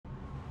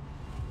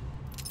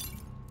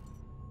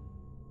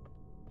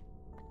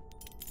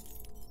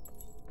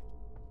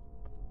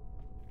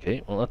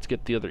Okay, well, let's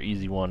get the other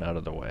easy one out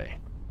of the way.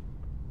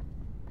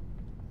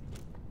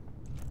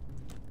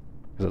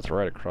 Because it's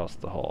right across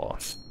the hall.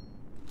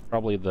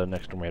 Probably the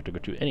next one we have to go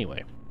to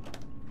anyway.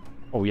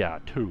 Oh yeah,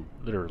 2,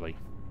 literally.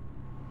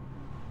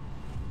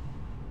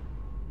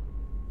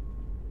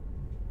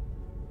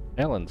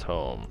 Alan's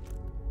home.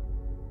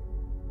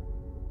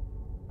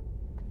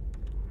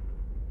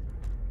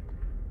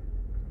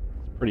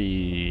 It's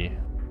pretty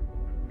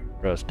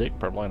rustic,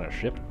 probably on a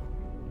ship,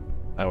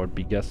 I would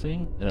be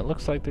guessing. And it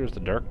looks like there's the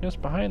darkness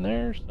behind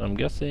there, so I'm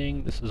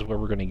guessing this is where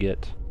we're gonna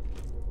get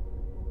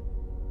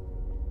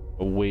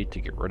a way to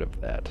get rid of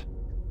that.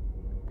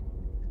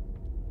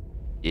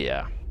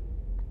 Yeah.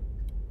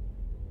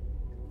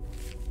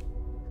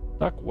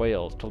 Duck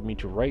Wales told me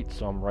to write,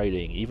 so I'm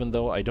writing. Even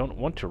though I don't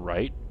want to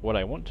write, what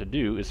I want to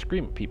do is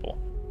scream at people.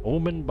 A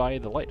woman by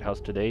the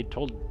lighthouse today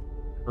told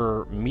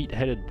her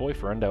meat-headed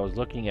boyfriend I was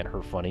looking at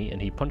her funny,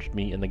 and he punched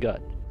me in the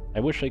gut. I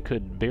wish I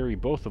could bury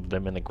both of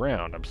them in the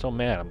ground. I'm so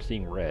mad I'm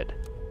seeing red.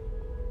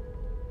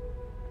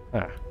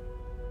 Ah.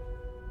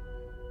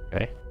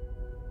 Okay.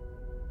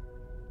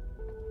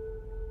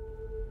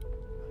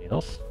 Anything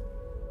else?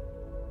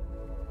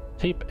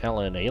 Tape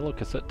Alan. A yellow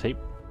cassette tape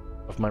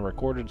of my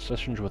recorded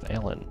sessions with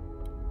Alan.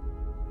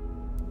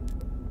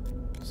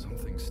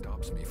 Something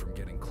stops me from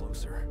getting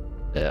closer.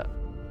 Yeah.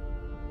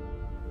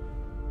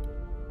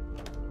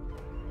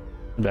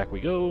 Back we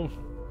go.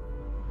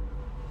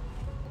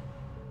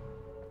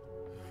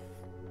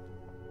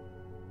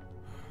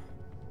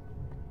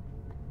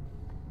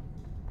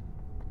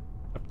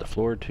 Up to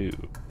floor 2.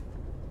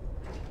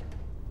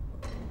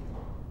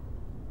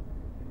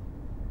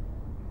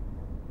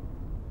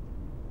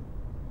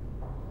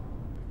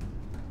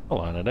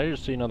 Hold on, did I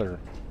just see another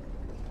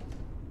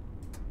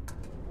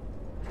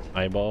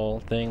eyeball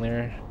thing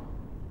there?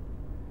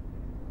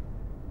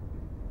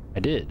 I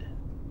did.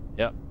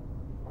 Yep.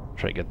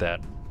 Try to get that.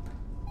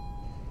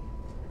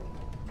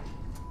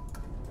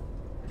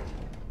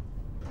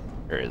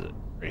 Where is it?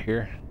 Right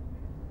here?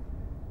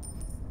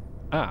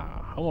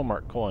 Ah,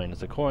 Hallmark coin.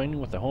 It's a coin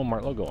with the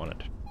Hallmark logo on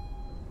it.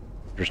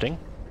 Interesting.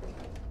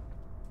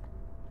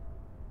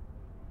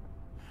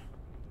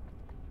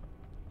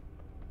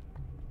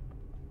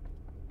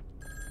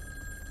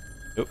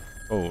 Oh,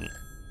 phone.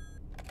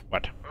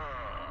 What?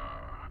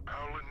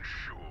 Alan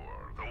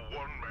Shore, the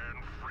one-man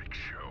freak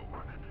show,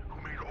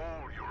 who made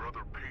all your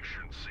other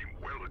patients seem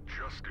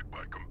well-adjusted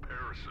by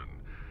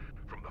comparison.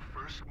 From the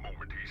first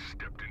moment he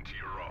stepped into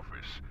your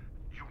office,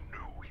 you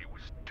knew he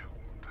was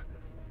doomed.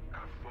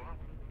 Have fun?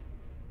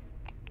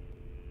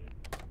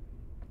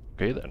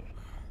 Okay then.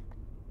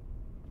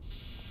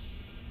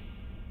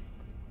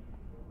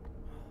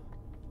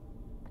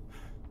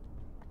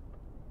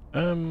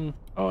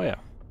 Oh yeah.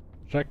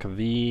 Check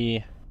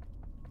the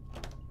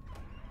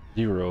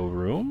 0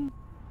 room.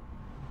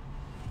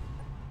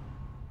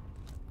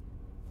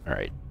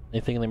 Alright.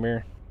 Anything in the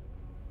mirror?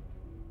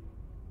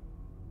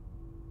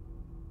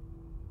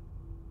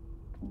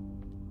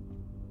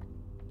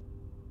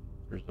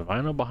 There's the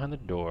vinyl behind the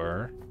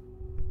door.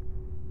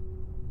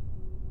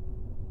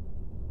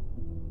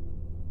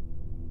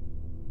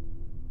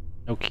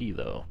 No key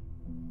though.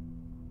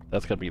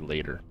 That's gotta be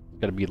later.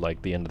 It's gotta be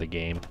like the end of the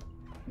game.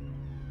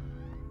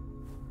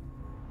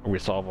 Or we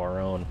solve our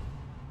own.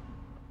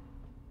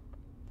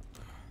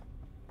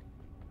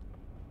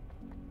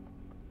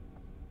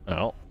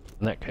 Well,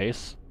 in that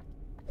case,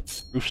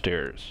 roof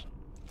stairs.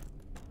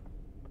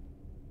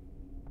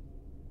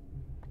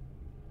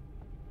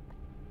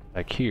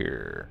 Back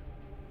here.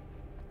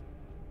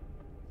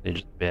 They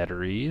just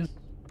batteries.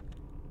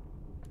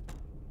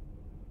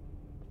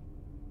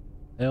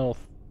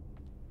 Health.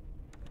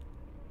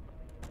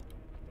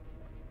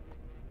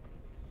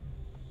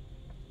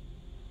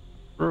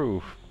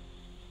 Roof.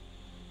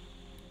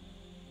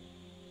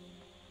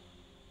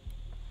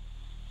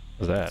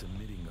 What's that? It's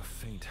emitting a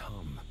faint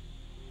hum.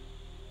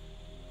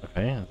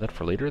 Okay, is that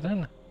for later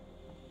then?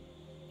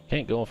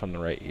 Can't go from the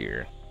right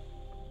here.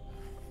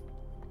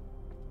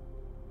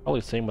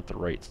 Probably same with the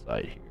right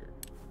side here.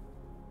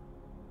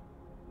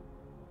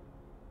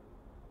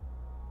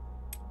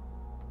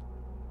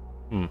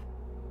 Hmm.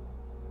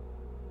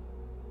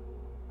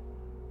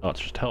 Oh, it's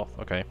just health,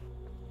 okay.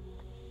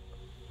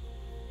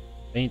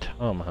 Faint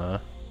hum, huh?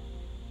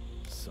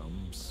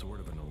 Some sort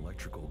of an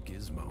electrical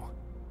gizmo.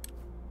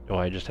 Do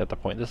I just have to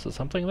point this at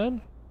something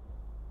then?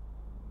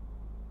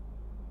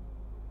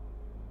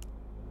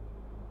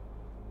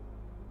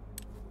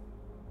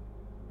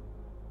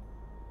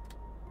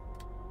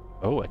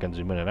 Oh, I can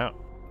zoom in and out.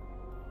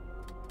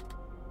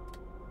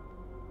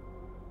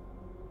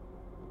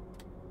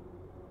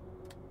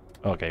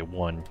 Okay,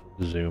 one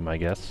zoom, I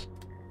guess.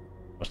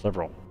 Or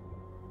several.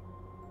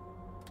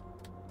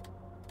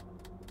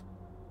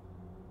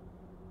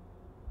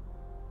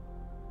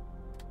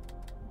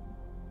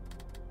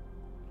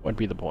 What'd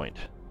be the point?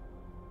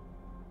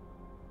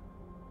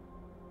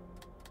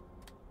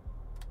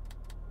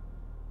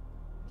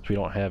 So we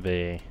don't have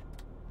a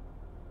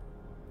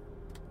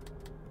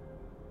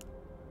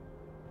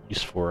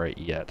use for it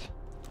yet.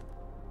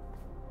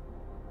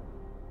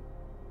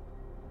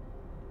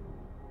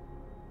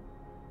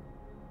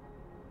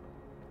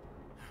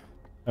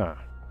 Huh.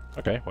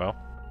 Okay, well.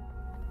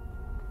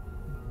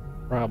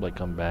 Probably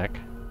come back.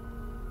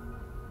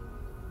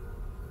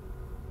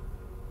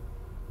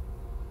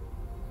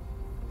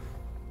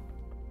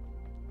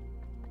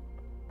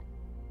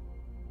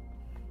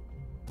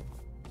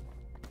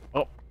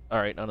 Oh,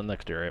 alright, on the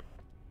next area.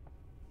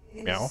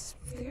 Meow. Is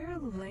there a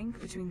link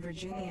between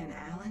Virginia and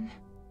Alan?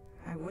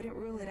 I wouldn't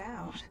rule it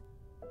out.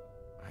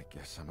 I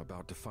guess I'm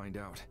about to find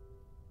out.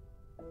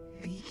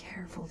 Be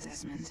careful,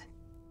 Desmond.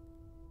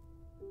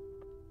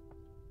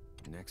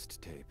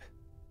 Next tape.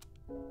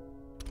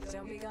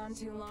 Don't be gone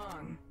too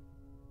long.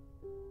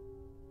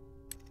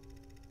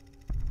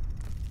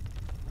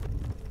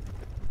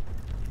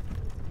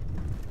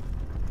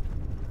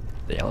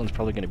 The Alan's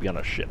probably going to be on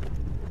a ship.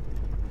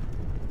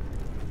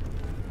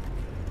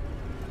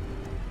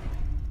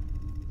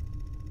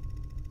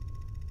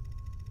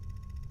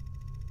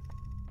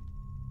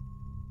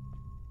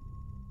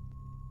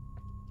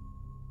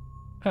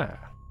 Huh.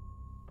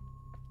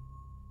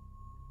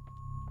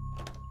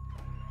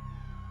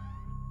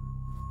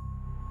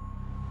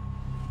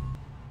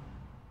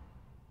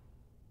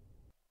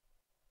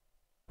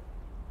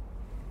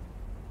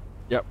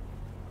 Yep.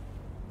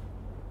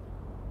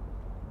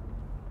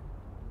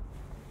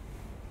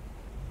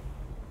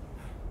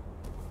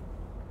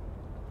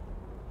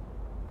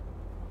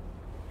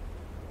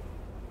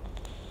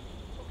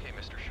 Okay,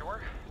 Mr.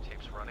 Shore,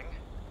 tape's running.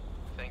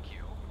 Thank you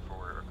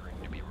for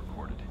agreeing to be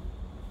recorded.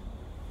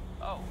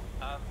 Oh,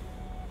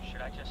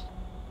 should I just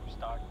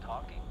start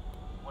talking?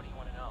 What do you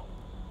want to know?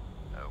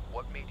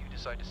 What made you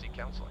decide to seek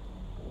counseling?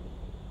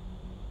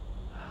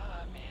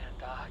 Ah, man,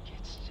 Doc,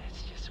 it's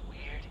just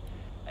weird.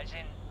 As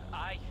in,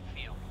 I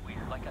feel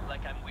weird, like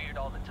I'm weird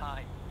all the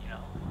time, you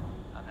know?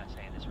 I'm not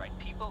saying this right.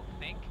 People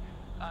think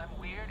I'm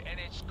weird, and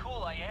it's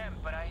cool I am,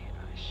 but I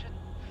shouldn't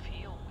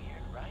feel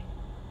weird, right?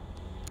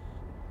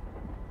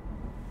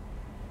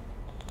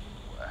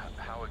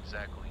 How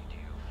exactly do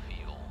you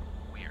feel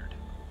weird?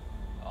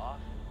 Off,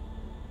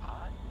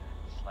 odd,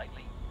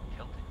 slightly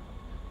tilted.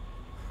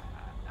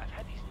 I've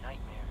had these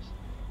nightmares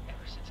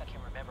ever since I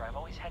can remember. I've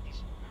always had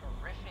these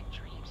horrific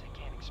dreams I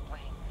can't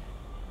explain.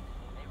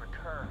 They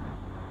recur,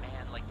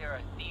 man, like there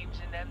are themes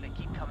in them that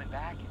keep coming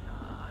back. And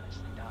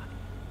honestly, Doc,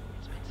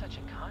 it's been such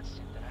a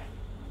constant that I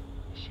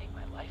shape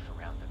my life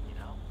around them, you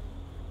know?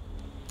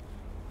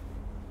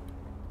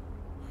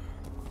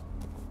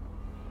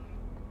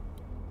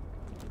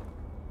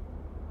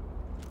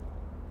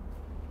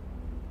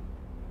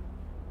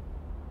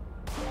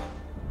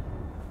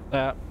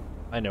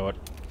 I know it.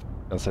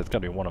 I said it's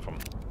gotta be one of them.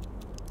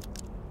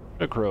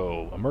 A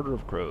crow. A murder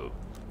of crow.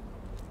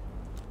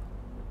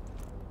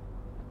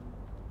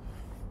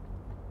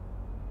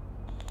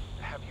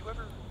 Have you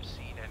ever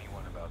seen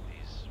anyone about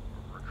these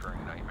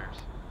recurring nightmares?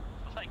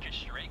 Like a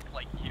shrink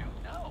like you?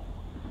 No.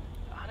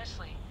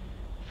 Honestly,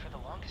 for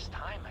the longest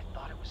time, I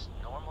thought it was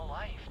normal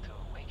life to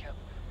wake up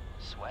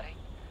sweating,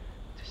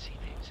 to see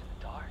things in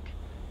the dark,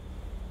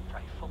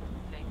 frightful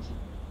things.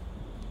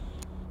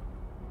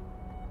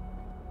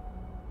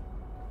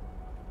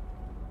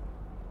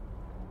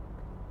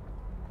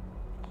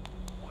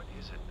 What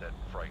is it that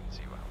frightens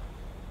you out?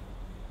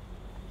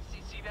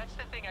 See, that's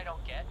the thing I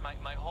don't get.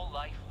 My whole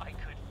life, I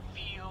could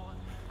feel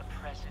the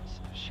presence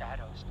of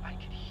shadows. I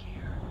could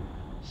hear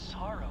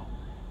sorrow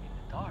in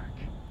the dark.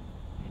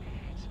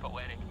 It's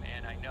poetic,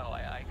 man, I know.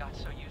 I got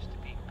so used to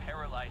being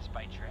paralyzed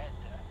by dread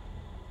that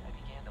I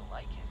began to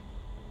like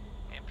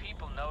it. And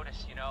people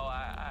notice, you know,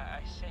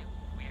 I say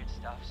weird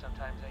stuff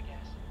sometimes, I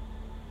guess.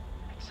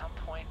 At some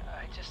point,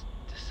 I just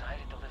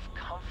decided to live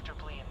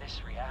comfortably in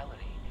this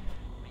reality,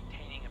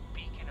 maintaining a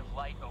beacon of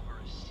light over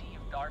a sea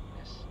of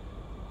darkness,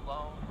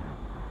 alone,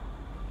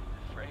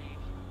 afraid.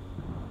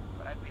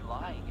 But I'd be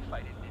lying if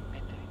I didn't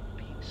admit that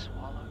being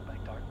swallowed by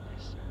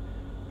darkness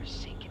or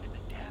sink into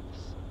the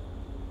depths,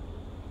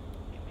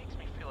 it makes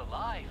me feel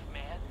alive,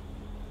 man.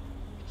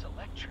 It's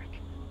electric.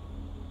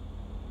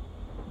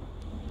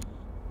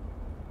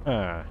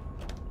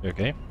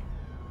 Okay.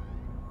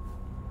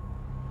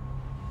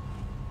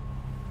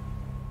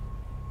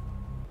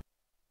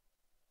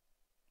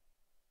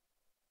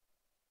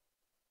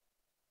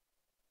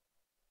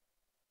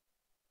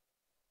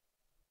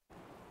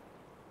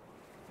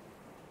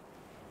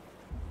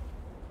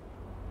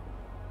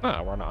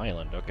 Ah, we're on an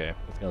island. Okay.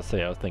 I was gonna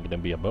say, I was thinking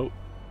it'd be a boat.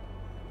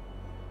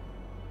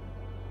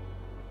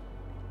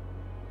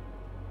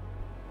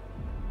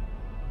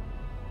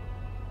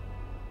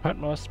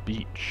 Patmos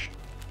Beach.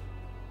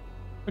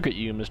 Look at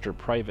you, Mr.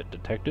 Private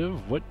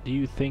Detective. What do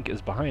you think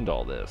is behind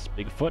all this?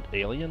 Bigfoot?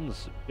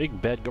 Aliens?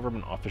 Big bad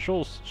government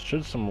officials?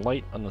 Shed some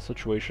light on the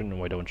situation,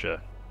 why don't you?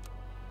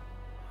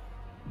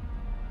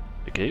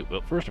 Okay,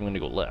 well, first I'm going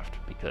to go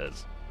left,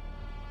 because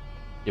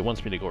it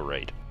wants me to go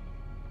right.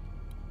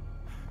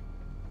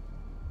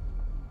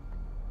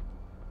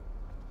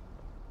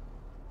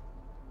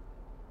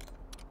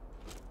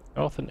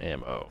 Health and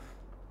ammo.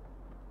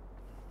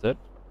 Is that?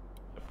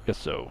 I guess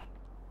so.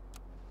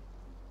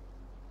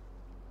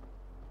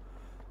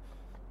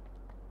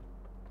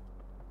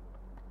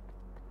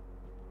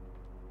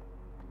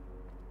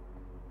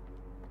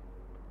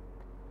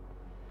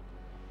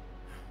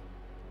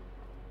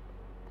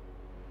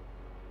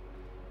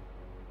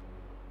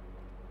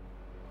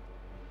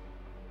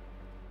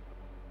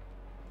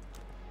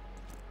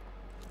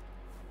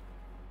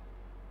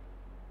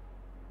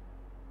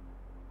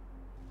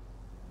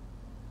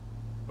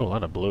 Oh, a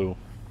lot of blue.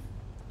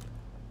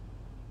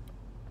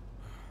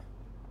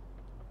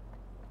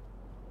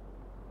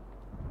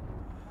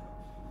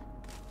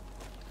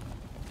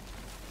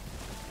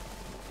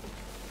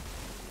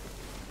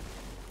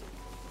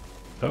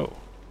 Oh.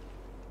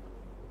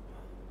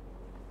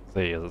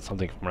 Say, is it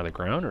something from under the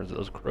ground, or is it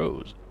those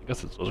crows? I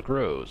guess it's those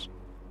crows.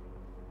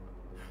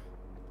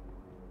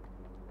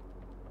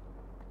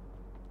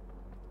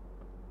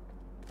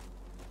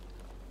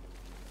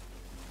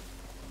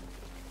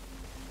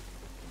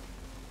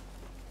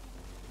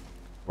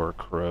 Or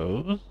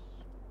crows?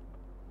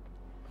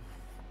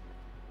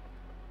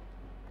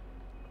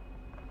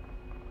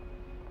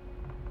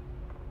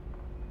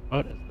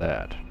 What is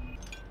that?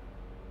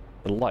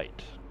 The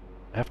light.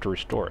 I have to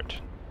restore it.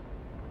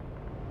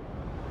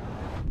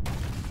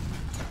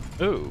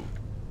 Ooh.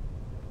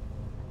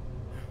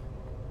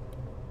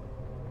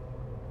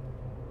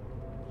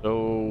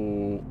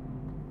 So...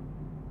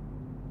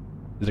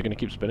 is it gonna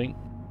keep spinning?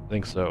 I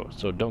think so.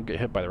 So don't get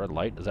hit by the red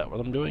light. Is that what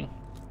I'm doing?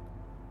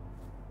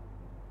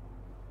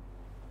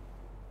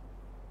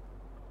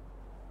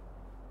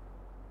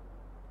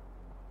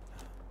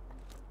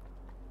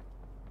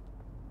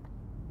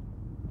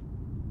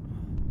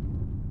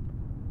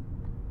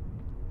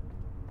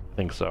 I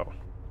think so.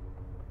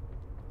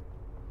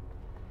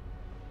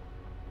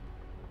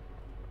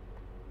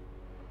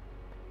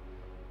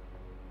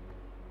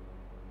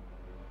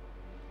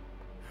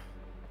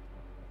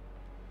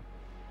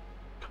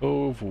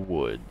 Cove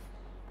Wood.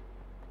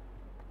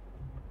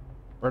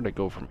 Where'd I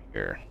go from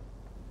here?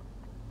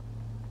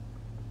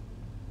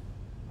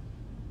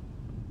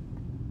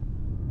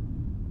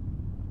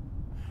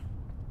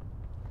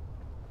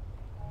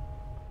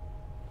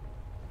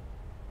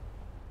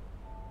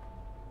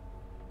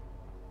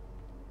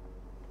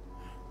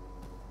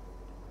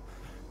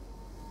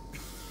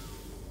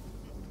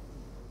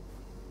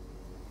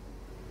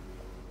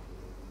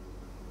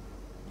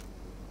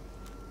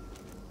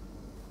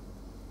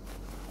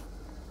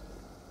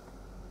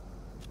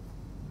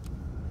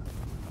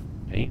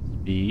 Okay,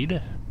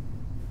 speed.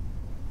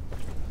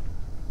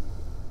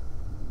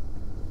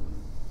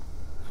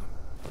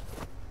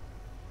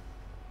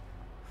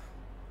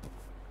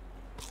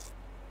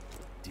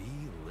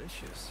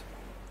 Delicious.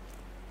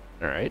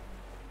 Alright,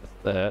 that's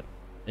that.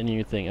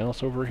 Anything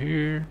else over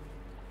here?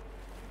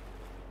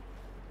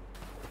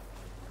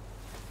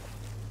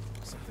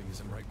 Something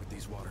isn't right with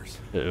these waters.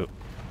 Oh.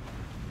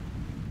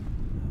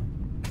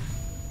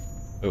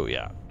 Oh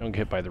yeah, don't get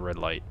hit by the red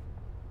light.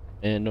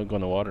 And don't go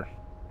in the water.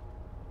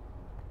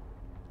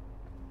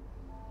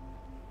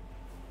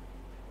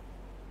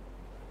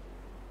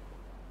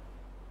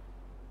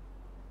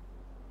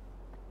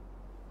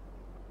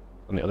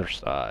 On the other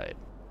side.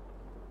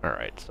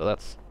 Alright, so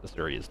that's, this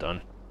area is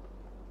done.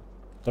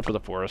 Except for the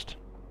forest.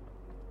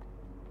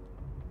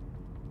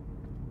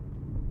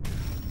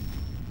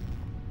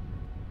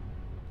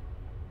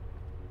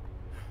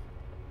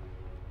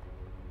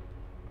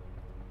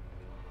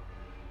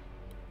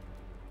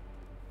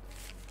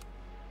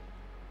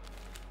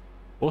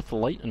 Both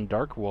light and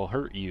dark will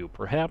hurt you.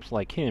 Perhaps,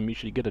 like him, you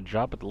should get a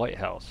job at the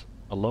lighthouse.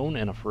 Alone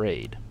and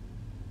afraid.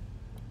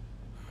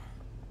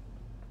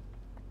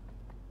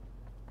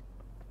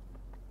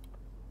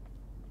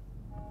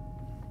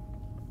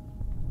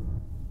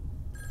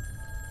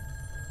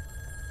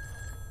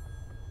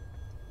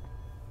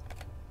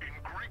 In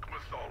Greek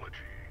mythology,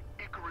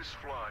 Icarus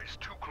flies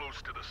too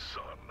close to the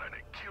sun and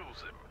it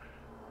kills him.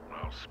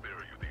 I'll spare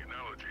you the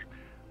analogy.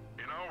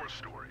 In our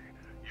story,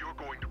 you're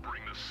going to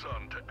bring the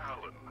sun to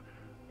Alan,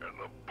 and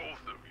the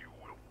both of you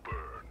will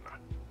burn.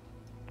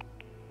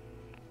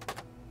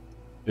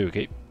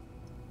 Okay.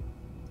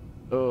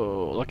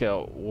 Oh, look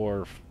out,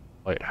 Wharf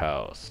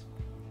Lighthouse.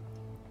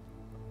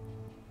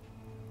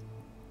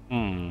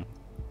 Hmm.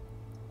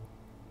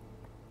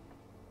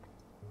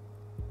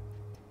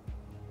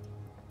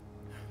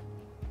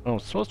 Oh, I'm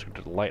supposed to go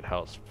to the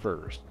lighthouse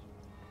first.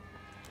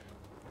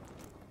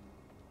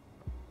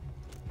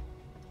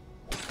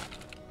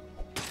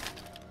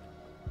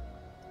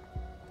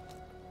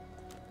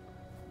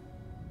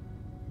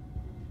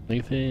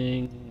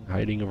 Anything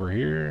hiding over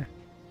here?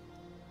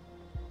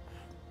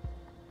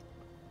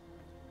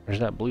 There's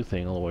that blue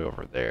thing all the way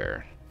over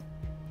there.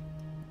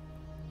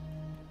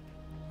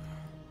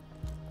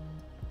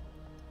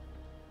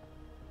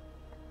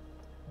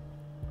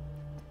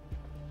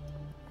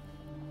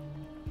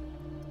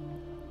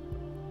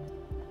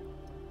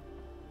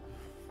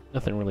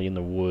 Nothing really in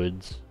the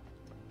woods.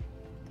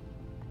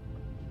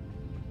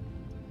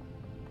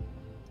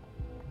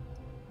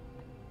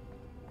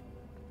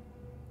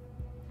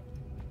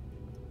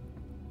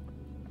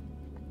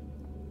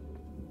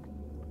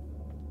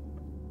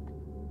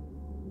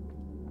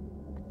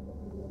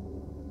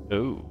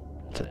 Oh,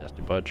 that's a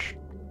nasty bunch.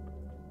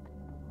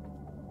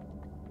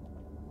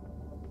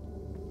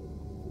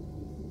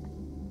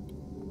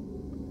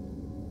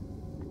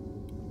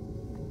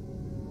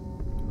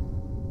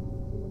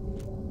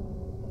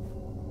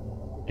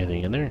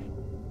 Anything in there?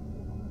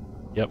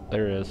 Yep,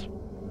 there is.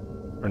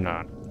 Or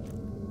not.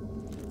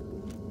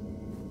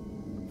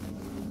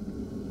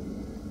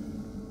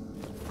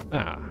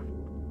 Ah.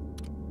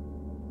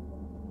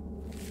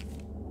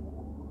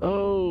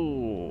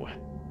 Oh.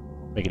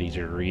 Make it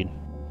easier to read.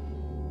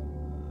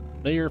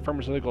 Layer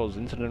Pharmaceuticals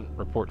Incident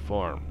Report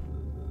Form.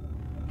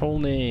 Full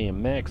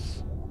name,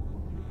 Max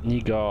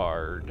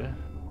Nygaard.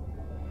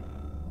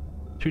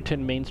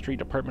 210 Main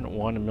Street, Apartment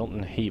 1 in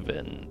Milton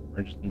Haven.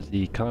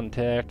 Emergency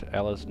contact,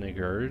 Alice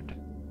Nygaard.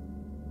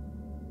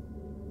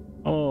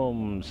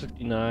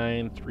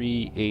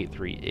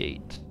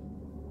 693838.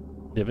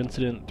 Day of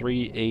incident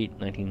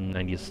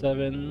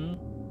 3/8/1997.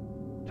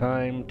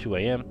 Time 2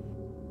 a.m.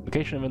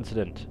 Location of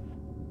incident.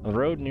 On the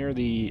road near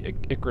the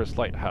Icarus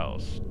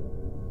Lighthouse.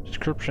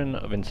 Description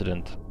of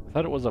incident. I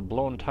thought it was a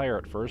blown tire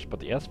at first, but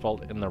the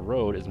asphalt in the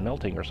road is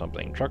melting or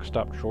something. Truck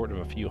stopped short of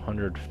a few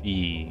hundred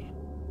feet.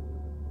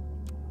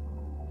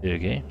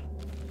 Okay.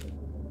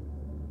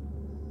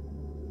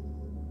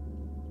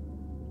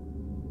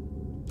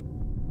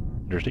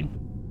 Interesting.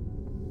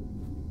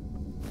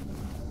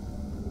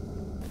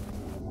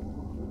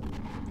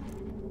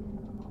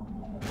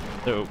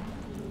 So.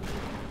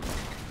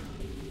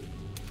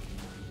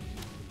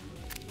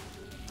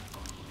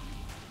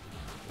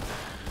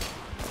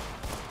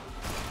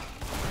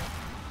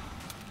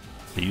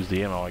 To use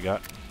the ammo I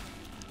got.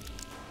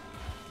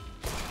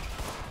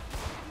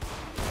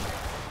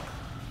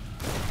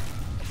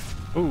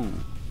 Ooh.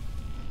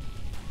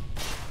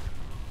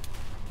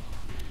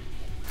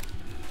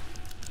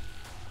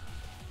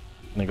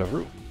 Can they go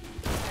through?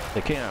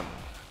 They can.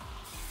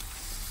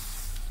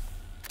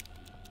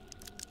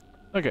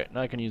 Okay,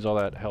 now I can use all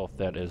that health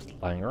that is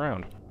lying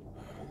around.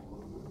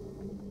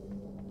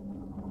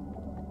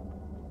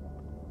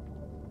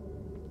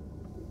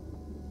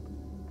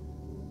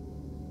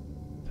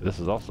 So this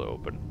is also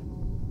open.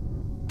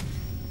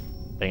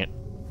 Dang it.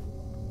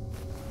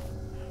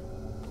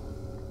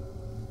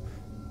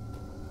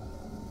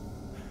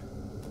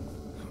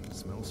 It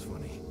smells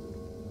funny.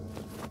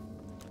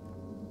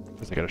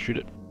 Guess I gotta shoot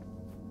it.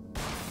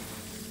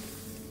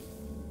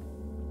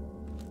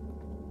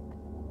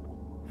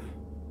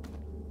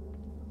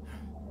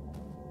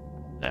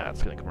 Nah,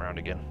 it's gonna come around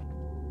again.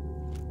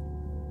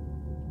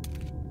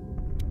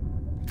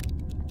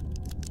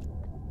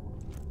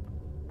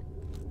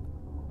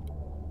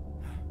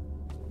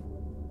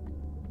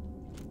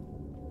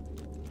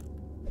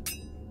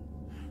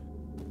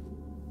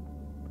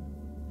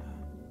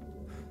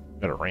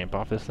 Gotta ramp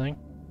off this thing?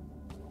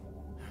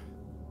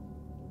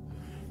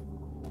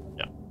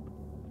 Yeah.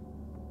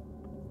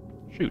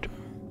 Shoot.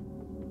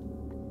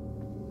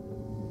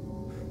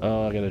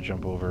 Oh, I gotta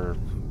jump over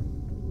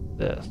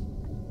this.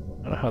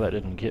 I don't know how that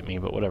didn't get me,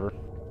 but whatever.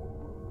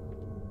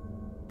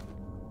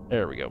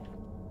 There we go.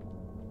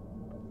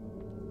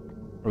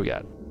 What do we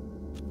got?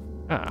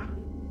 Ah,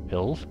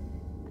 pills.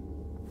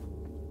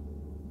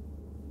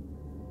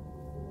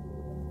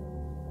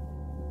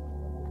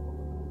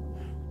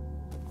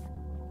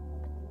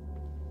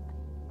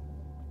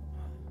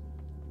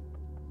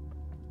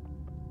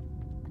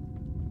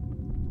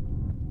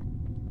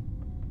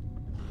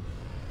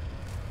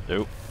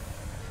 Nope.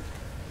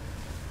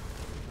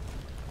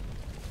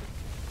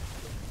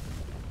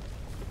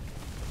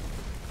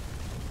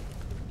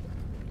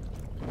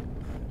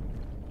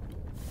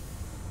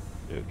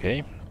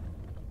 Okay.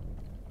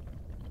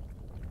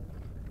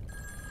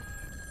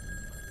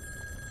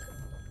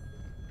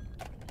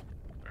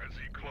 As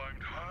he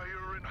climbed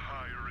higher and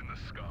higher in the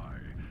sky,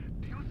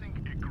 do you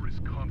think Icarus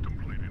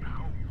contemplated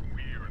how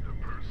weird a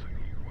person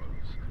he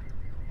was?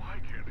 Why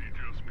can't he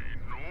just be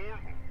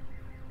normal?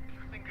 Do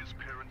you think his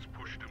parents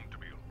pushed him to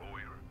be a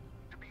lawyer?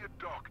 To be a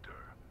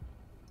doctor?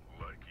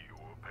 Like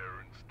your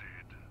parents did?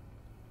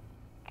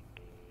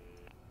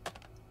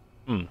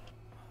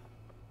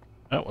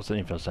 Oh, what's the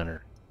info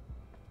center?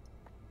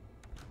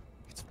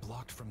 It's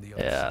blocked from the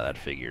other Yeah, side. that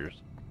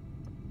figures.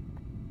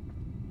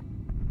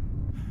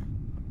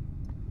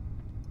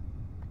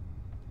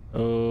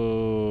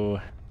 Oh,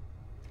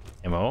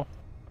 ammo.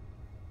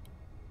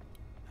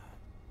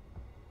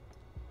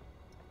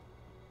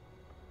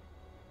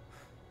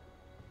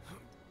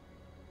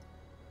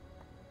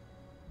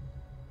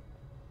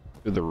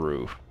 Through the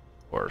roof,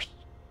 of course.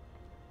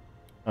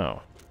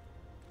 Oh.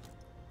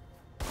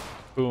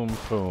 Boom,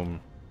 boom.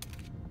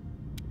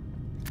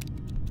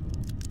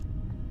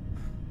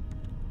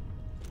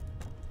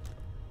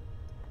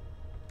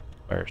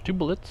 Fires 2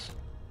 bullets.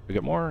 We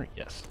got more?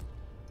 Yes.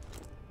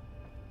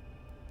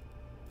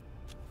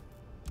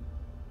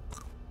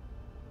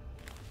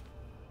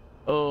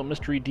 Oh,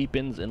 mystery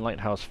deepens in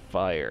Lighthouse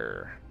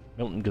Fire.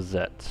 Milton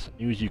Gazette.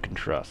 News you can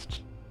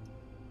trust.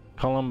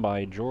 Column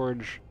by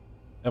George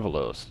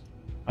Evelos.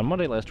 On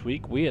Monday last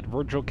week, we at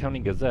Virgil County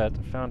Gazette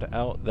found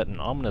out that an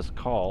ominous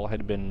call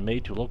had been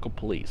made to local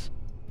police.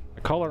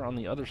 The caller on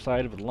the other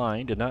side of the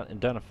line did not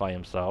identify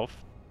himself,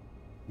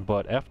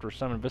 but after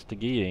some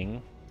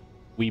investigating,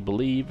 we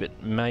believe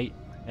it might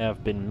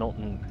have been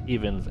Milton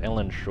Haven's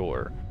Ellen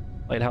Shore,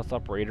 lighthouse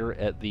operator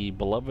at the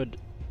beloved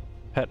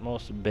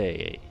Patmos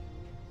Bay.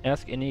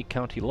 Ask any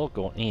county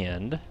local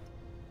and...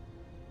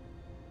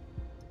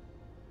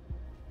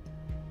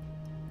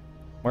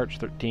 March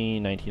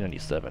 13,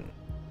 1997.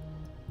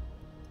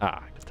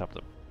 Ah, it's top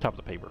of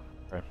the paper.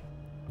 Okay.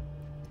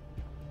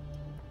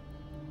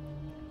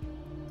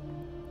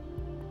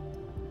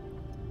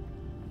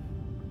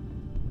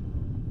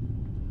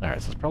 All right,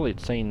 so it's probably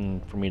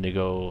saying for me to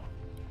go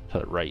to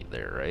the right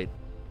there, right?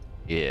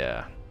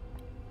 Yeah.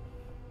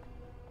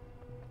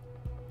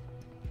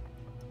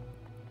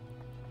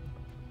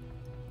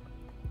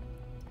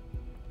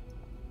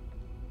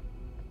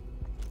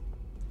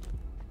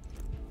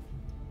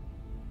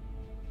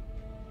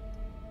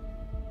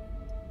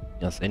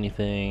 Yes,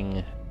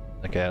 anything.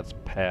 Okay, that's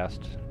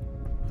past.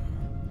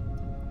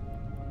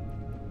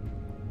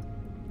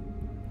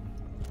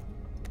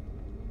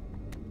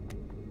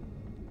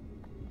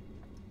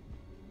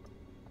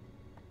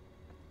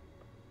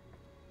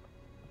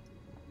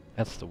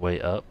 That's the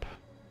way up.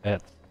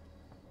 That's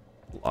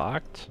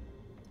locked.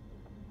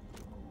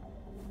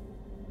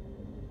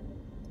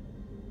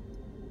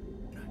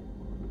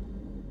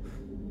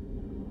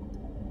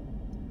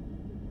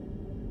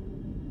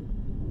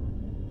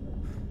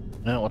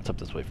 Now, what's up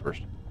this way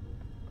first?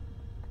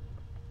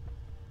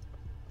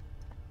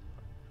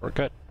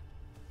 Shortcut.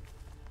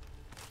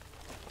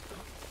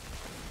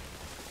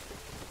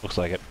 Looks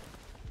like it.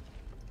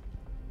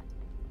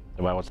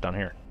 Wow, what's down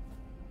here?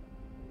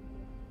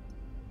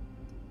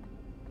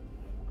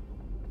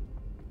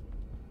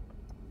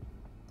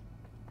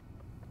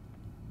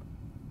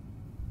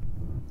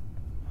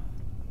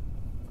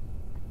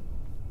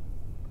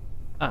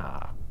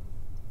 Ah,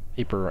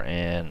 paper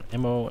and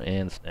ammo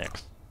and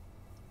snacks.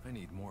 I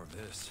need more of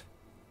this.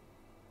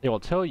 They will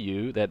tell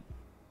you that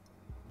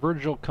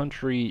Virgil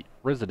Country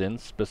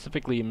residents,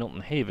 specifically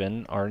Milton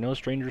Haven, are no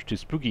strangers to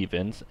spooky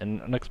events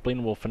and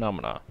unexplainable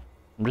phenomena,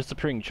 from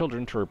disappearing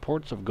children to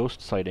reports of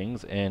ghost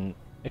sightings and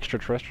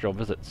extraterrestrial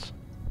visits.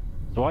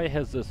 So why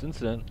has this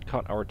incident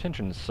caught our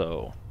attention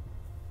so?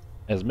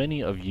 As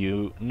many of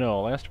you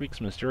know, last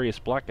week's mysterious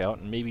blackout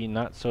and maybe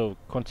not so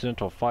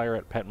coincidental fire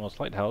at Patmos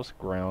Lighthouse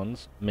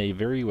grounds may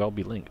very well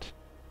be linked.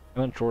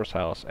 Alan Shore's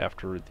house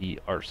after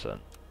the arson.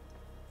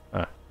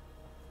 Ah.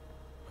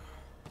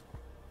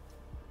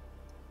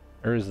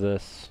 Where is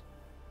this?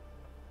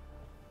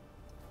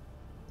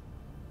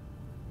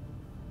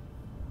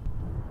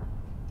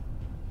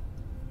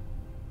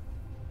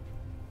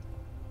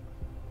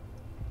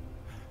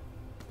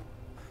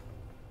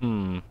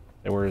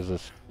 Where is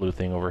this blue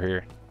thing over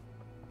here?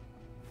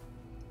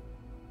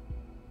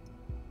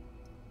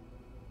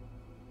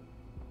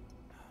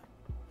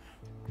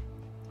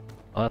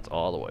 Oh, that's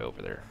all the way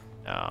over there.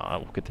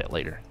 I'll get that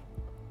later.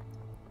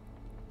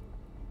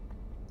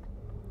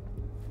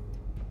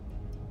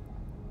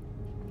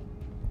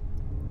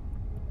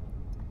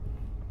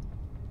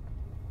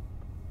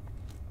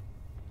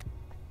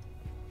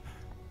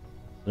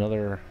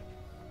 Another...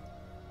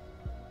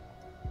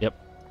 Yep.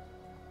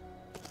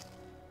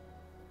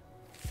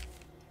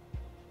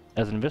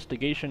 As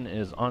investigation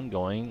is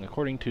ongoing,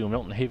 according to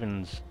Milton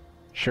Haven's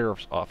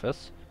Sheriff's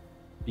Office,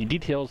 the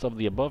details of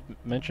the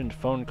above-mentioned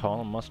phone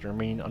call must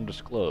remain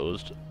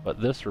undisclosed,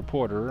 but this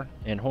reporter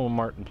and Home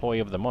Mart Employee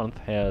of the Month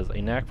has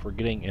a knack for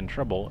getting in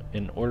trouble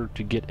in order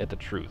to get at the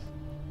truth.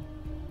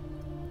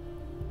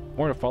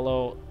 More to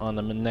follow on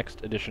the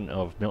next edition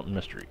of Milton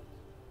Mystery.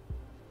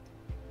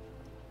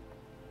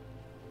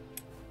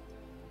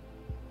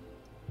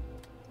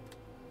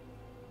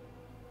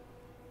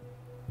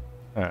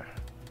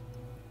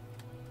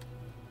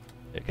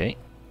 Okay.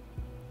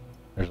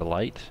 There's a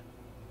light.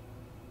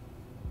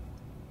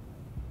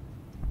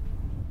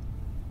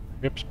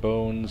 Rips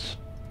bones.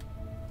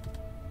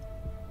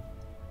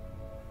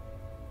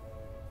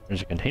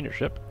 There's a container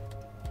ship.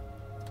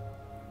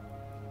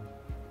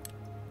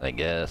 I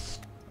guess.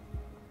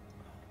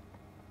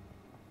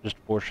 Just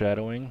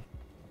foreshadowing.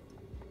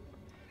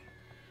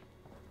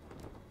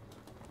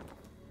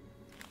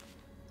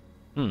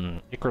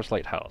 Icarus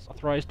Lighthouse,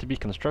 authorized to be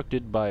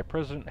constructed by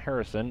President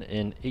Harrison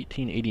in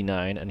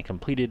 1889 and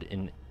completed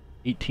in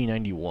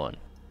 1891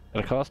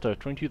 at a cost of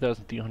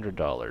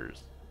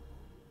 $22,300.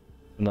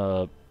 When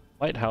the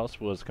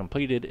lighthouse was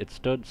completed, it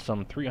stood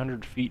some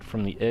 300 feet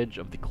from the edge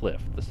of the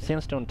cliff. The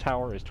sandstone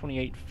tower is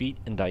 28 feet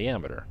in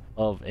diameter,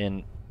 of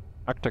an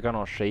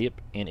octagonal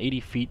shape, and 80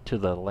 feet to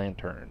the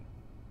lantern.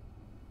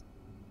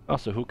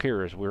 Also, who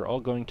cares? We're all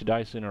going to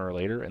die sooner or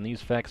later, and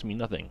these facts mean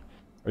nothing.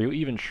 Are you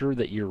even sure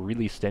that you're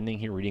really standing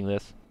here reading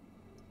this?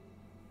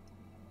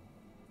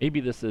 Maybe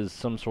this is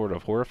some sort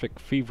of horrific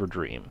fever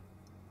dream.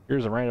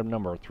 Here's a random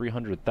number,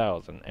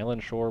 300,000. Alan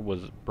Shore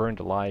was burned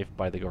alive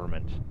by the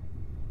government.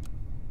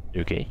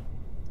 Okay.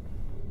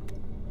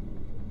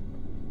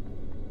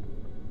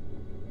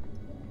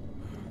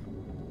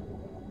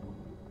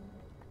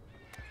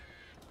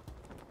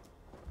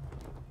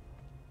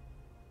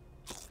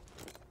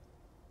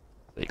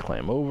 They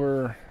climb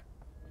over.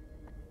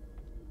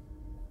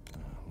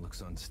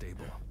 Looks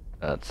unstable.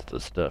 That's the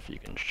stuff you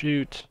can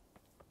shoot.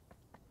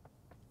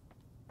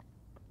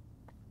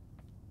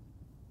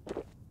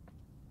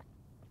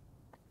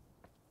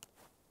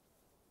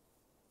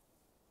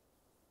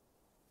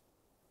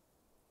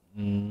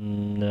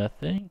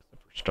 Nothing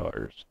except for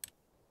stars.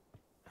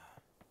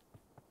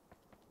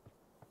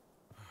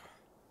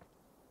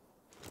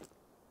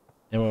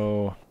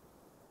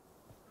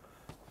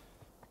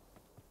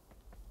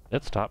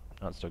 That stop?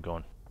 No, it's still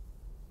going.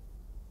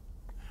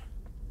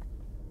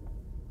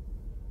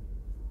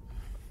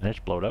 Can I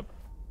just blow it up?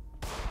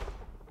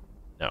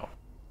 No.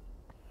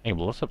 I can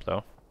blow this up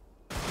though.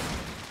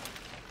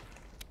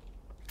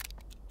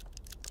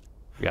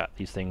 We got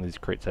these things, these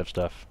crates have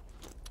stuff.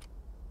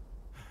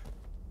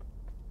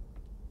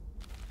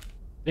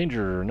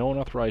 Danger! No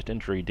unauthorized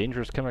entry.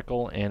 Dangerous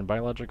chemical and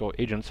biological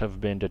agents have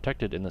been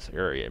detected in this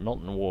area.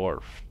 Melton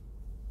Wharf.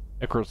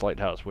 Echo's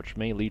Lighthouse, which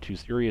may lead to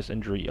serious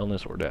injury,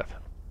 illness, or death.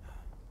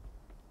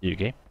 You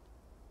okay?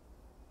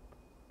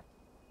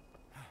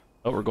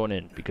 Oh, we're going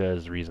in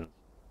because reasons.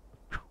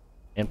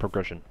 And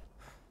progression.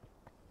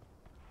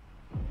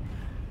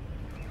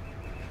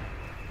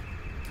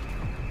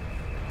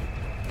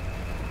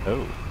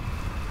 Oh.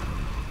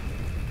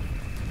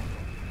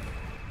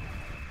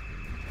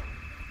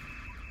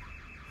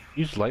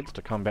 Use lights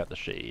to combat the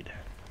shade.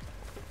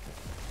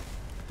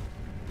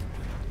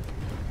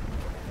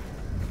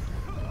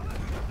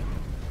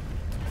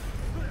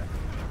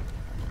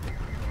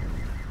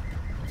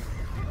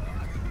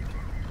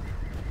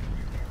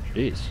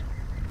 Jeez.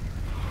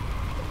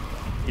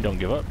 You don't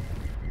give up.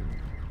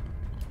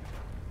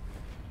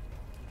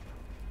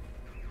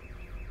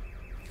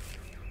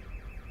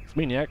 This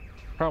maniac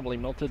probably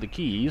melted the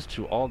keys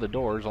to all the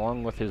doors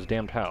along with his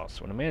damned house.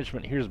 When the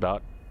management hears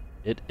about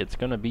it, it's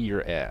gonna be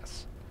your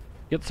ass.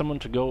 Get someone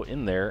to go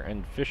in there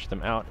and fish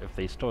them out if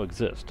they still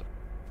exist.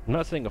 I'm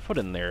not setting a foot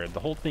in there. The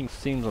whole thing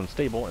seems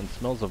unstable and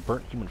smells of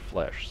burnt human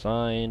flesh.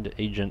 Signed,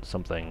 Agent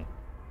something.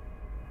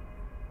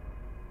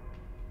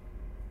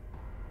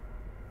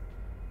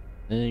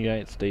 The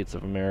United States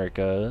of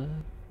America.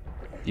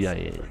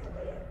 CIA.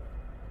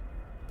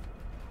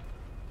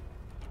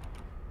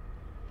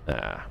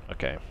 Ah,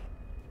 okay.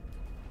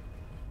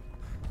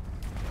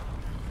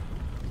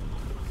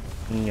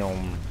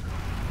 Nyom.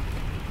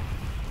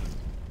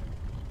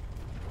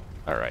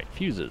 Alright,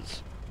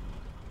 fuses.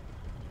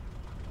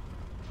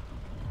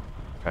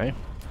 Okay.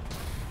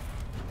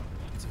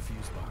 It's a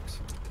fuse box.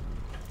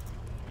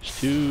 There's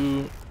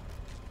two.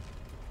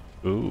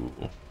 Ooh.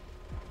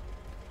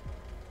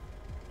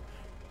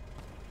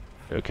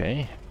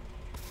 Okay.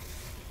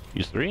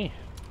 Fuse 3.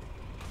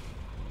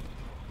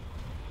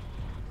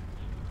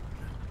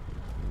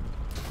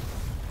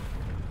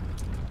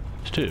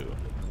 Fuse 2.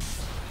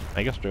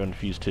 I guess we're doing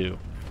fuse 2.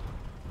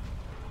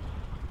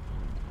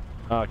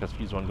 Ah, because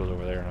fuse 1 goes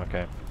over there.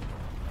 Okay.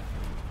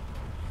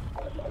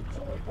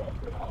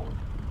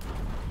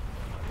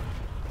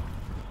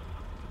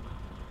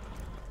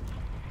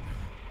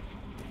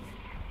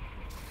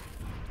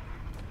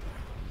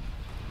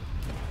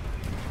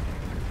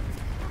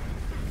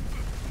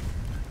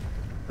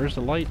 Where's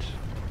the light?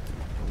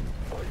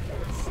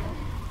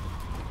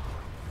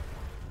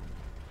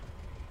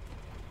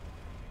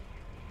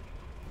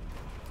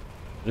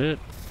 Is it?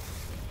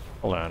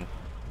 Hold on.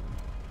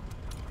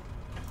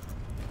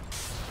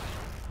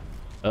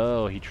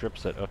 Oh, he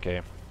trips it.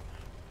 Okay.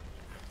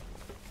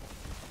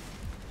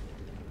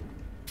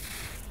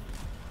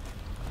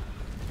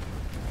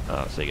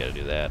 Oh, so you gotta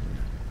do that.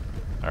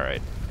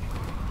 Alright.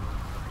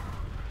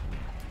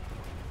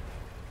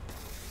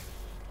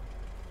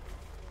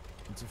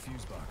 It's a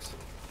fuse box.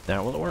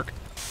 Now will it work?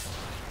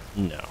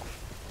 No.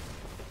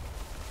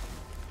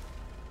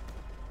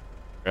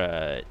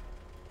 Right.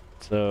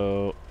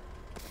 So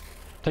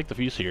take the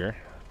fuse here.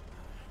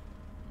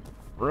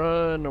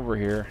 Run over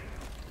here.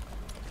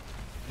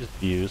 Just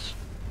fuse.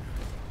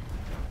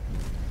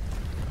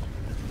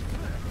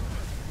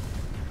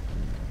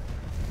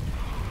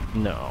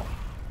 No.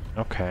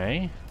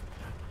 Okay.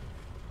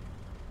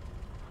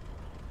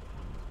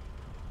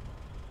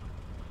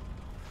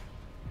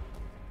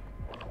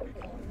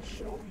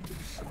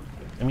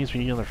 That means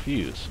we need another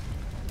fuse.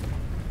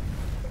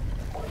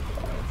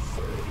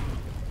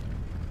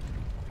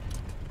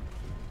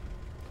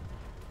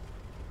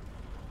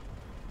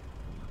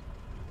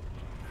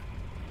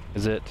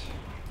 Is it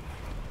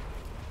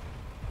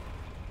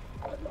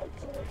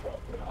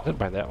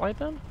by that light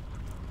then?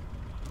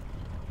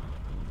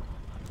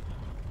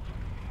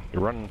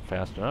 You're running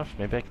fast enough,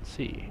 maybe I can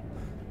see.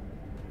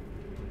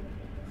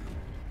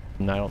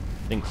 No, I don't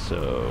think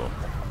so.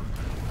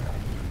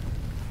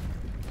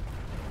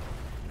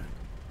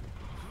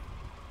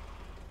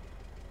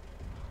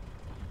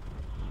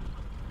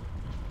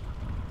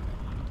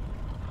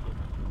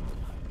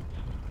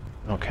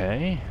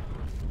 Okay.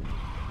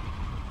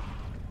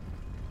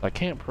 I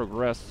can't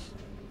progress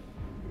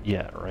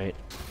yet, right?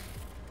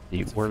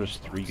 See, where does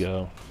 3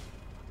 go?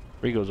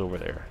 3 goes over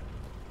there.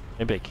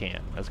 Maybe I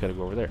can't. I just gotta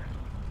go over there.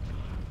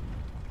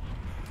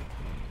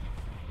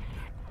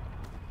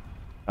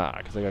 Ah,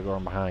 because I gotta go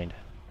on behind.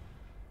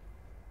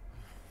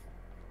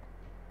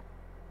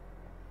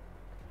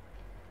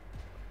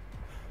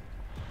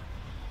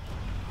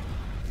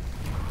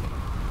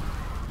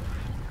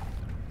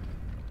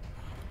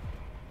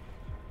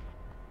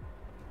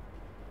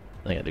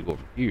 I had to go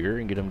over here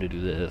and get him to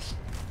do this.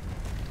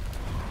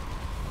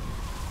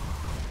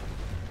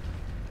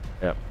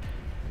 Yep.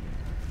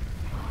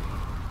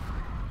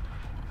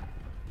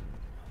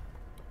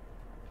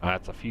 Ah,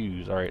 that's a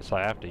fuse. Alright, so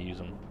I have to use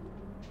them.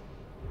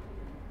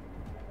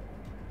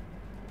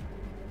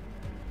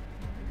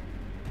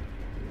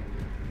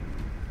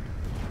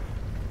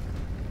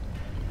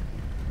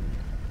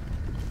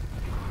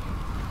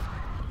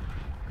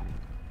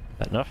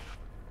 enough.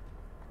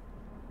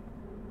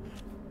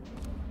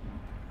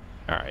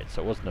 Alright,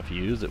 so it wasn't a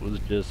fuse, it was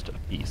just a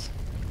piece.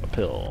 A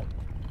pill.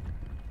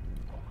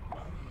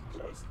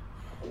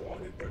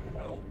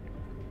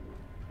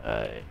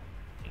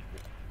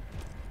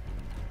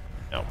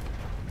 No.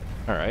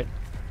 Alright.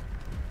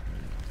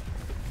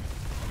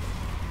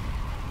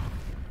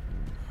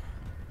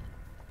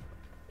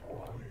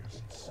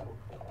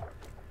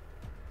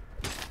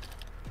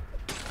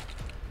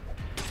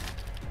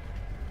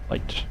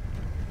 Light.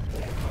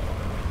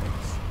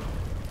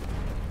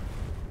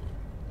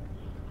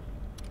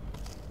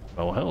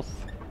 No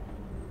health.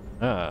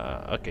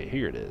 Ah, okay,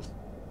 here it is.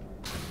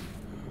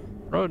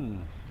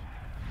 Run!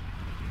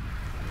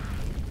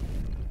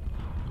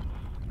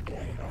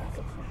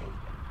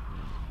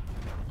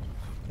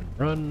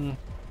 Run!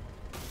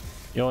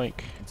 Yoink!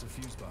 It's a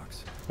fuse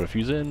box. Put a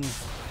fuse in.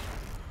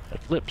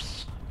 That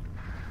flips.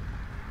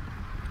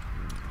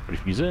 Put a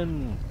fuse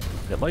in.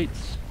 That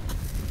lights.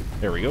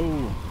 There we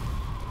go.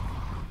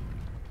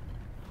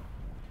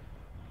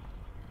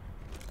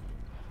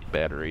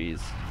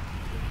 Batteries.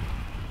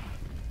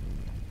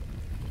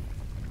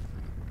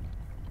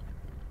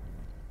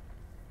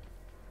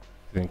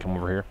 You can come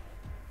over here.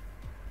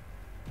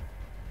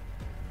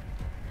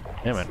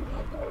 Damn it.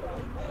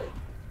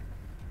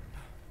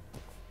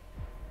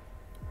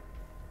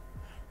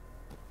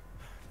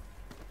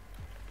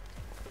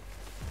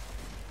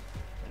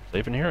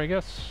 Safe in here, I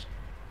guess.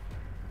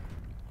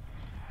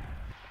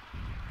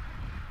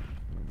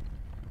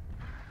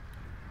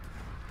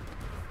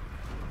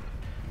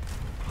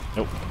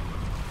 Nope.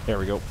 There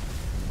we go.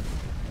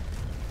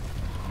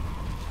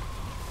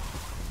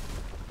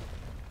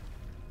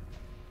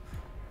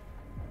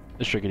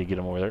 It's tricky to get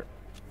him over there.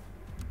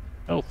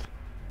 Health.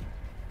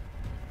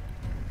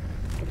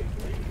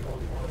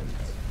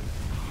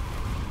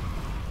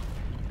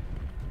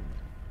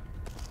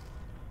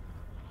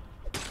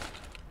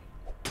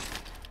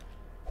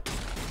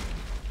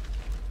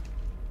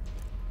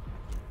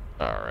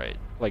 Alright,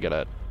 like at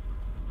a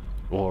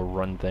little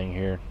run thing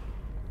here.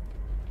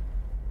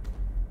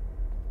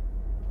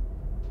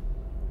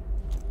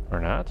 Or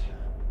not?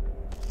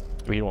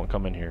 Maybe he won't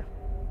come in here.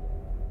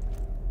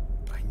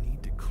 I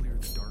need to clear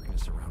the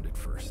darkness around it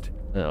first.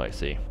 Oh, I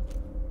see.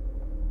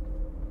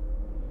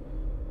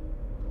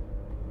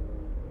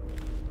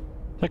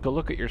 Take a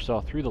look at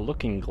yourself through the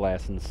looking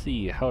glass and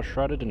see how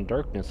shrouded in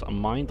darkness a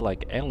mind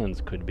like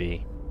Alan's could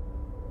be.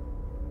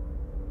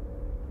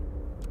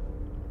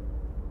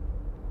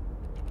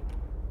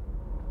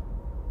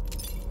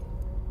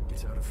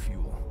 It's out of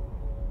fuel.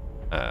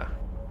 Ah.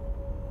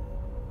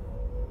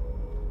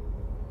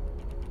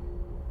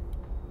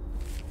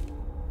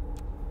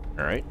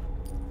 Alright.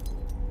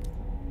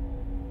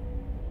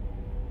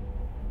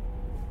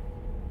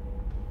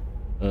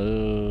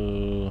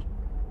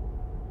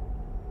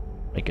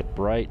 Make it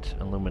bright,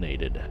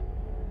 illuminated.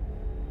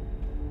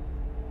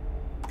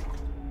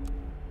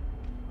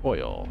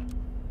 Oil.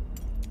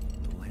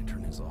 The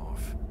lantern is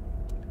off.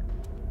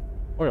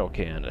 Oil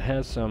can. It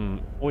has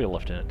some oil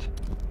left in it.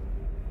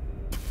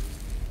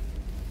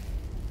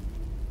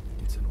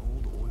 It's an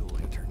old oil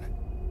lantern.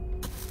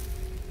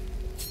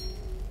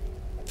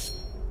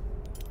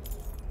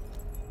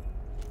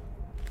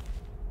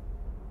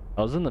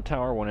 I was in the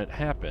tower when it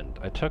happened.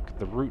 I took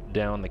the route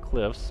down the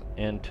cliffs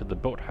and to the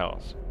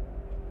boathouse,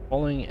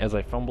 falling as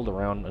I fumbled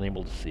around,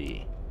 unable to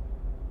see.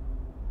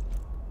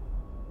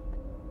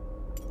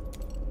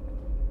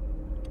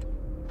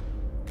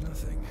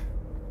 Nothing.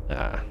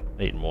 Ah,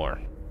 need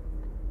more.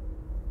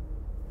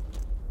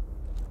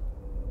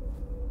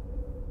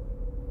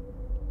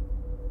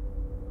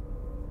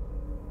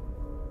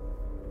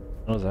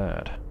 What was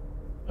that?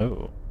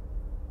 Oh.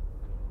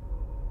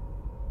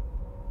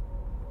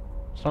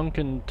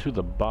 Sunken to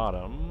the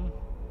bottom.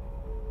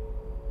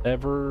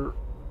 Every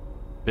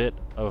bit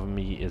of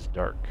me is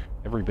dark.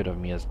 Every bit of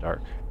me is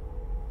dark.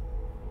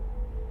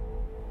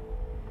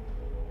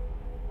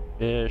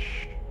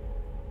 Fish.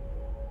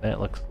 That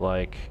looks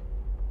like...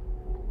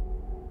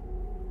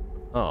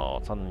 Oh,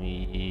 it's on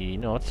the...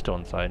 No, it's still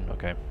inside.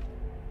 Okay.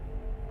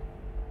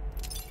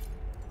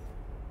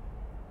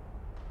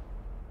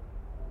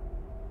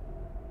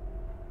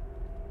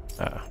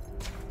 Ah.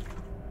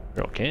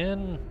 Real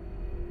can.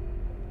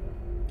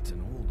 It's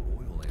an old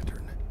oil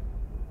lantern.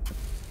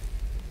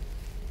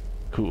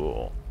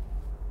 Cool.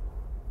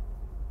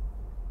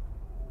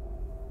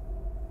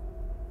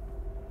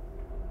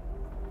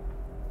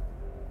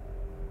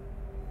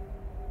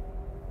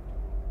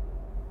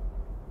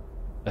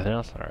 Nothing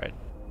else? Alright.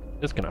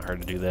 It's kinda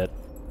hard to do that.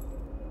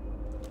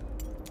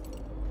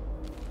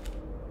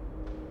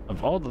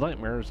 Of all the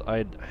nightmares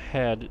I'd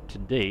had to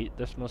date,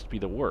 this must be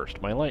the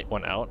worst. My light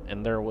went out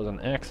and there was an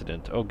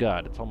accident. Oh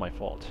god, it's all my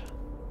fault.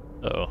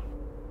 Uh-oh.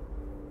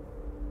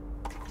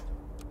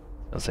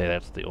 I'll say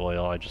that's the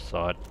oil, I just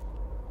saw it.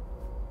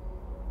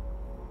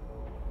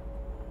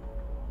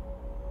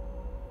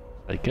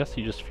 I guess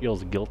he just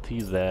feels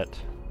guilty that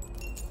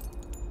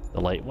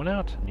the light went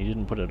out and he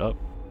didn't put it up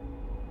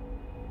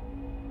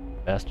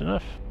fast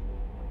enough.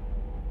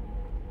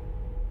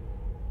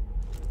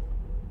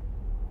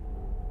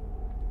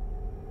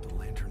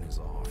 lantern is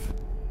off.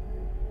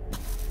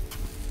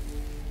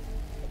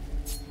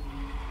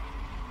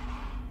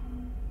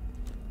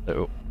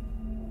 Oh.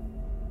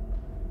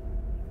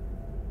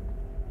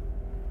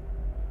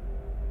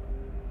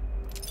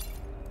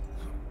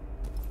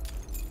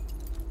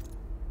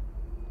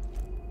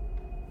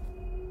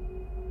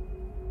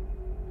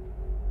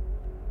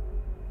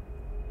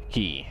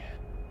 Key.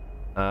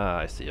 Ah,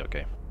 I see,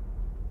 okay.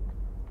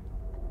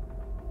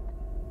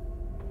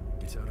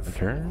 It's out of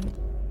Return. fuel.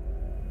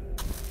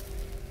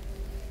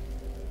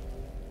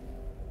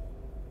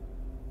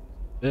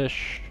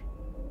 Fish.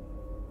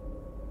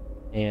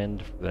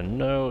 And for the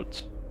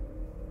note.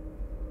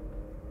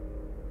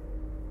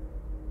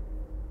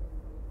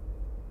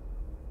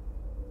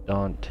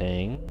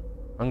 Daunting.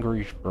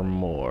 Hungry for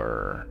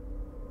more.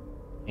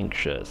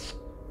 Anxious.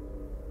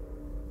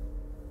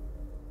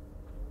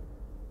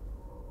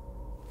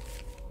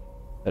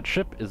 That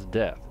ship is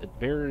Death. It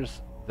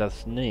bears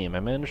Death's name. I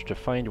managed to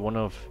find one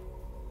of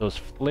those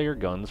flare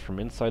guns from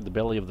inside the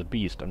belly of the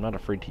beast. I'm not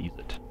afraid to use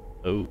it.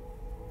 Oh.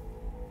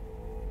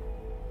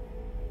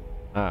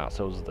 Ah,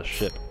 so it was the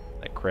ship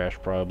that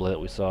crashed probably that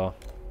we saw.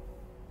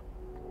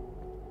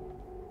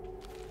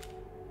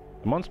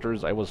 The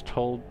monsters I was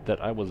told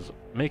that I was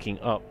making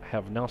up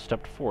have now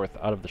stepped forth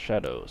out of the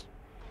shadows.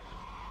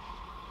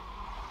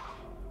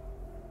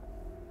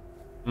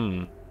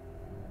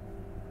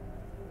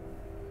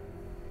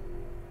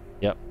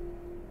 Yep.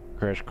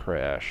 Crash,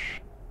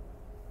 crash.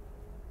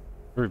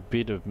 Every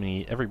bit of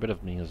me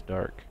is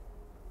dark.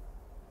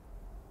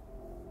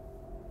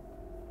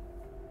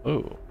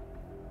 Oh.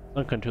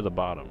 Sunken to the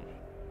bottom.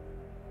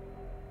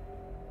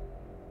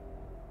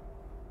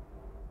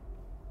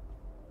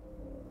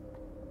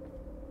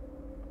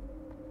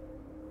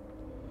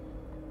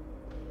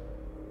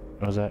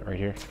 What was that right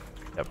here?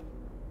 Yep.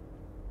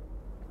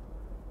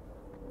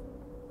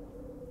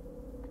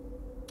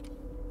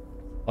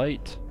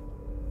 Light.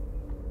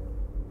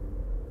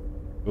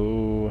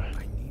 Ooh.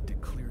 I need to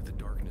clear the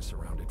darkness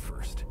around it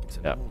first. It's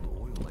an Yep. old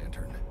oil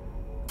lantern.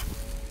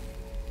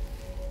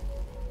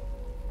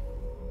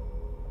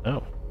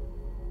 Oh.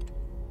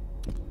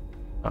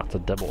 Ah, it's a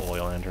double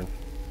oil lantern.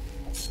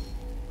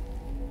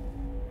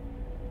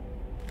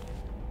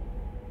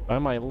 By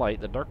my light,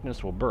 the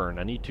darkness will burn.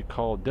 I need to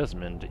call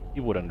Desmond.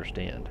 He would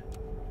understand.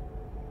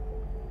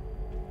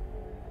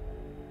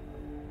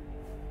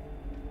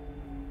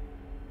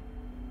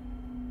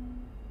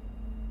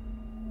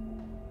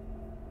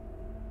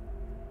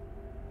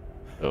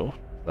 Oh,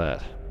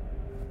 that.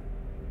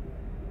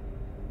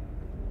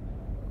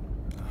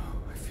 Oh,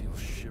 I feel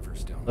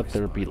shivers down Let my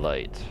there be spine.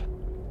 light.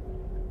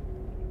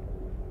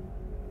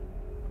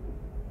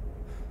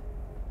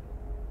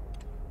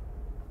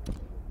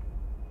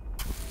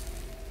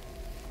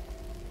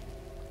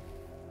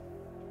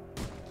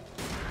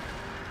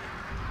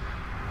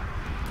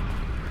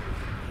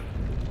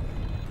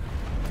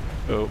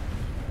 Oh.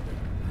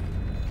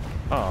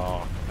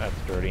 Oh, that's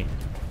dirty.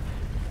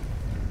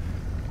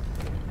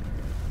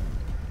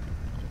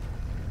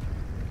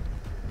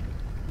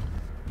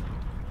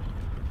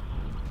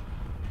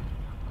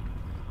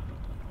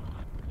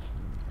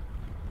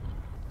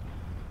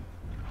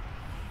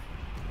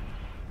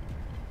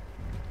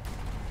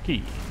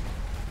 Key.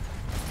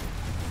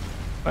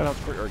 Find out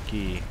courtyard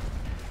key.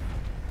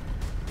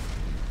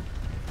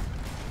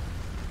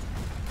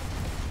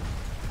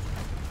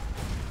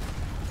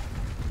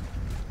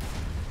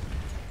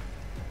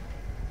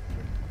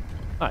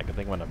 Ah, I can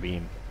think on a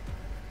beam.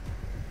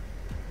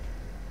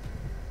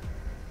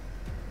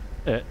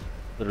 It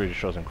literally just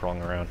shows him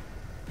crawling around.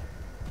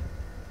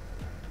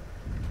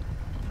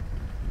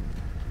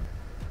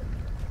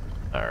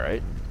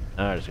 Alright.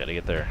 I just gotta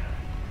get there.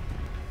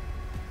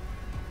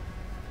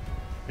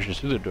 Push us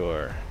through the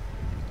door.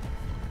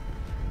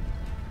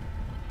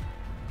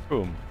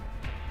 Boom.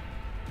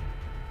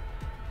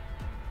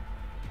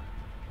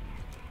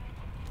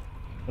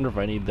 Wonder if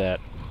I need that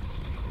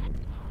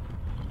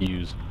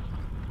fuse.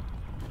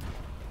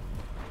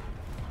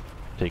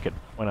 Take it.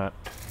 Why not?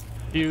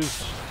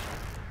 Fuse.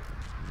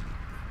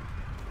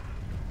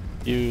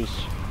 Fuse.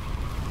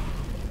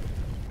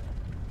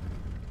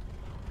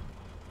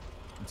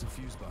 It's a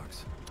fuse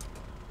box.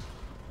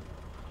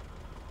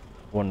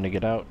 Wanting to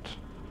get out.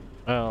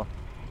 Well,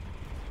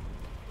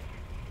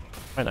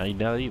 might not need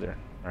that either.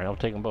 Alright, I'll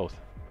take them both.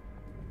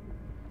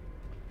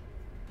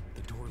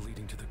 The door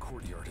leading to the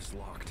courtyard is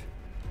locked.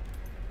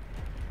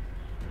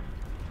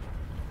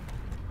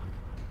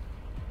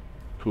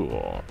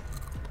 Cool.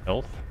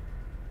 Health.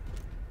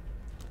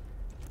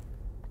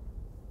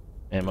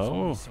 There's Ammo.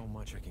 only so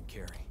much I can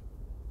carry.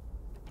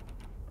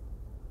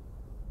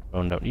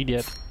 Phone don't need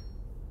yet.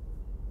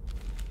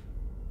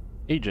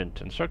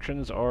 Agent.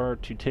 Instructions are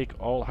to take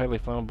all highly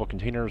flammable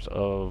containers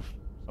of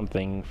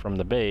something from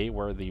the bay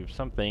where the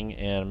something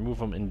and move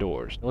them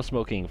indoors. No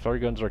smoking. Flare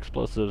guns or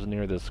explosives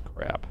near this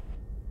crap.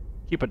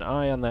 Keep an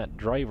eye on that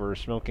driver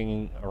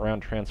smoking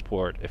around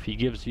transport. If he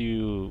gives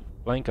you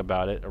blank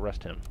about it,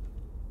 arrest him.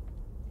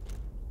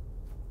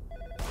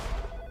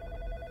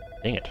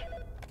 Dang it.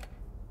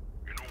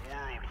 In a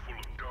world full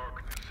of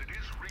darkness, it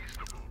is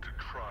reasonable to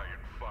try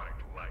and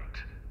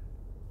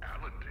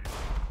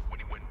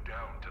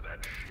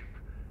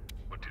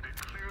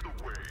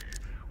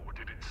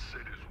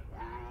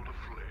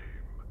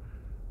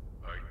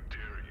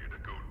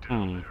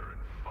down there and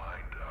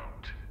find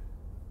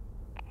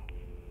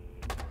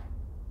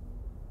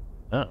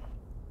out. Oh.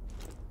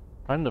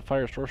 Find the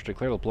fire source to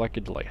clear the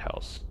Blackgate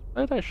Lighthouse.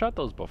 But I shot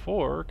those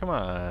before, come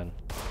on.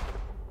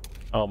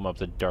 Oh, I'm up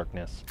to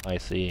darkness. I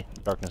see.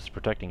 Darkness is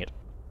protecting it.